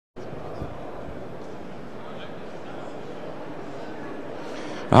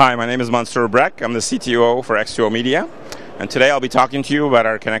Hi, my name is Mansour Breck. I'm the CTO for X2O Media, and today I'll be talking to you about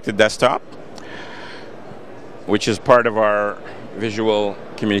our connected desktop, which is part of our visual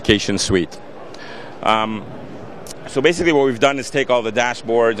communication suite. So basically what we've done is take all the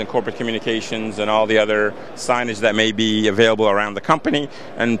dashboards and corporate communications and all the other signage that may be available around the company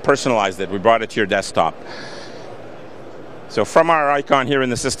and personalized it. We brought it to your desktop. So from our icon here in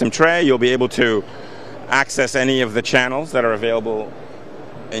the system tray, you'll be able to access any of the channels that are available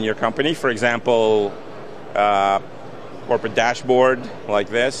in your company. For example, corporate dashboard like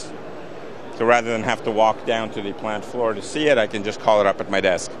this. So rather than have to walk down to the plant floor to see it, I can just call it up at my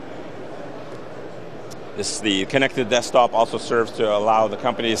desk. The connected desktop also serves to allow the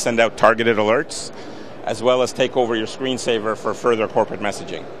company to send out targeted alerts, as well as take over your screensaver for further corporate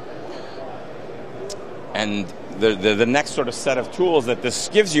messaging. And the next sort of set of tools that this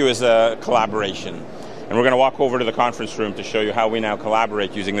gives you is a collaboration. And we're going to walk over to the conference room to show you how we now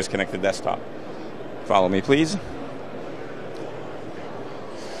collaborate using this connected desktop. Follow me, please.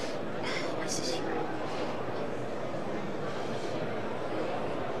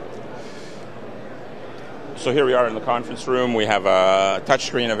 So here we are in the conference room. We have a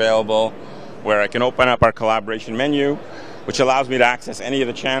touchscreen available where I can open up our collaboration menu, which allows me to access any of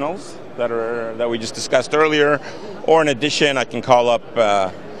the channels that we just discussed earlier. Or in addition, I can call up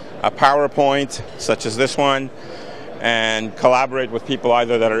a PowerPoint, such as this one, and collaborate with people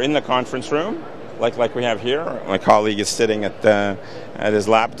either that are in the conference room, like we have here. My colleague is sitting at his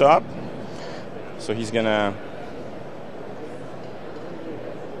laptop, so he's gonna.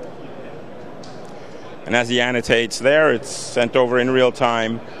 And as he annotates there, it's sent over in real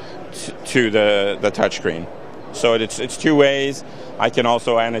time to the touchscreen. So it's two ways. I can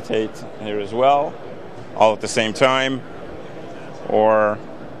also annotate here as well, all at the same time, or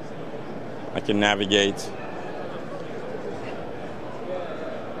I can navigate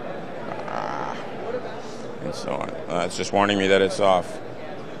and so on. It's just warning me that it's off.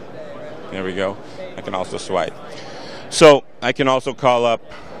 There we go. I can also swipe. So I can also call up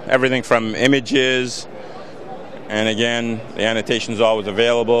everything from images, and again, the annotation is always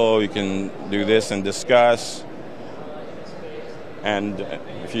available. You can do this and discuss. And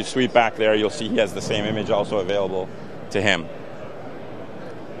if you sweep back there, you'll see he has the same image also available to him.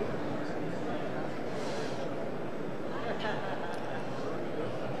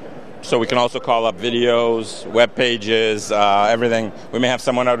 So we can also call up videos, web pages, everything. We may have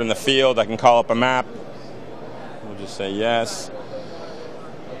someone out in the field. I can call up a map. We'll just say yes.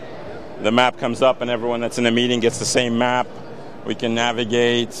 The map comes up and everyone that's in the meeting gets the same map. We can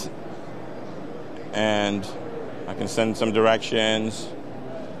navigate and I can send some directions.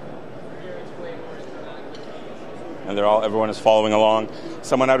 And everyone is following along.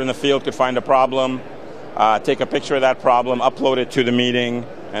 Someone out in the field could find a problem, take a picture of that problem, upload it to the meeting,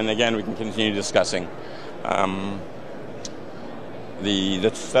 and again, we can continue discussing.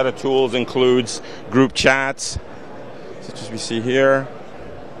 The set of tools includes group chats, such as we see here,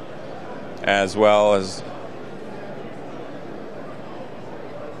 as well as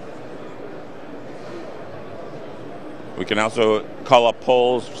we can also call up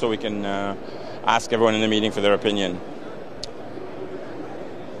polls so we can ask everyone in the meeting for their opinion.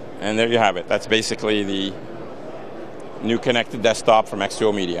 And there you have it. That's basically the new connected desktop from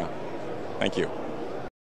X2O Media. Thank you.